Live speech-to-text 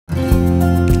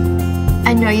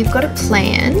you've got a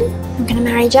plan. I'm gonna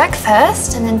marry Jack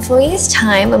first, and then 4 years'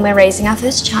 time, when we're raising our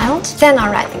first child, then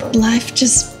I'll write the book. Life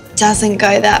just doesn't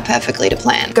go that perfectly to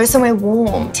plan. Go somewhere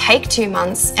warm, take 2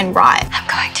 months and write. I'm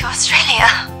going to Australia.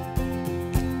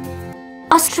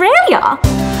 Australia?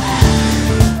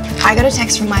 I got a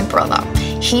text from my brother.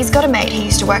 He's got a mate who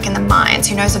used to work in the mines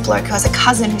who knows a bloke who has a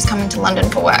cousin who's coming to London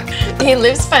for work. He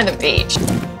lives by the beach.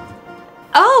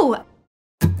 Oh!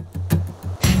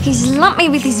 He's lumped me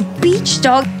with his beach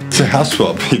dog. It's a house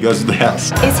swap. He goes to the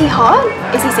house. Is he hot?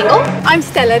 Is he single? I'm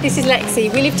Stella, this is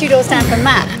Lexi. We live 2 doors down from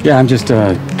Matt. Yeah, I'm just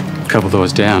a couple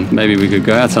doors down. Maybe we could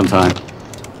go out sometime.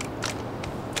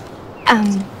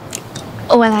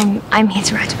 Well, I'm here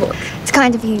to write a book. It's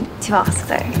kind of you to ask,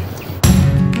 though.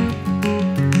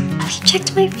 Have you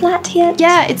checked my flat yet?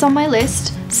 Yeah, it's on my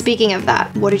list. Speaking of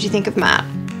that, what did you think of Matt?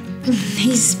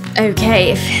 He's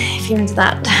okay if you're into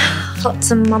that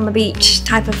flotsam on the beach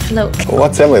type of look. Well,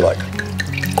 what's Emily like?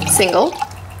 Single?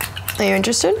 Are you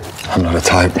interested? I'm not a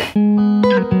type.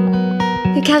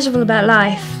 You're casual about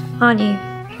life, aren't you?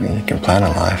 You can plan a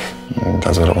life. It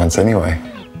does what it wants anyway.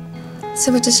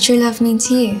 So what does true love mean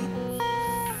to you?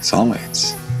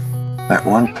 Soulmates. That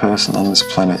one person on this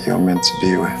planet you're meant to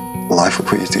be with. Life will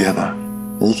put you together.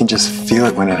 And you can just feel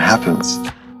it when it happens.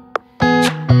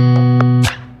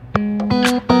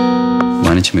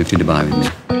 Why don't you move to Dubai with me?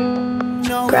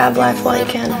 Grab life while you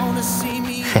can.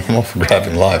 I'm all for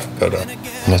grabbing life, but I'm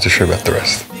not too sure about the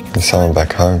rest. There's someone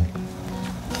back home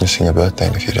wishing your birthday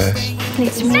in a few days.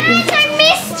 Nice to meet you. I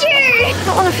missed you! I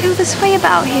don't want to feel this way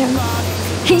about him.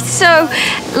 He's so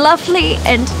lovely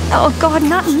and, oh God,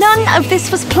 none of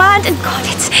this was planned and God,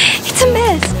 it's a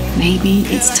mess. Maybe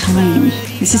it's time.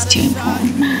 This is too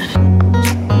important, Matt.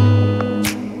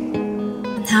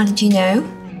 And how did you know?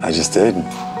 I just did.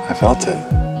 I felt it.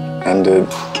 And it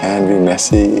can be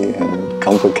messy and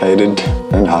complicated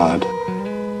and hard.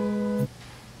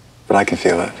 But I can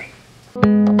feel it.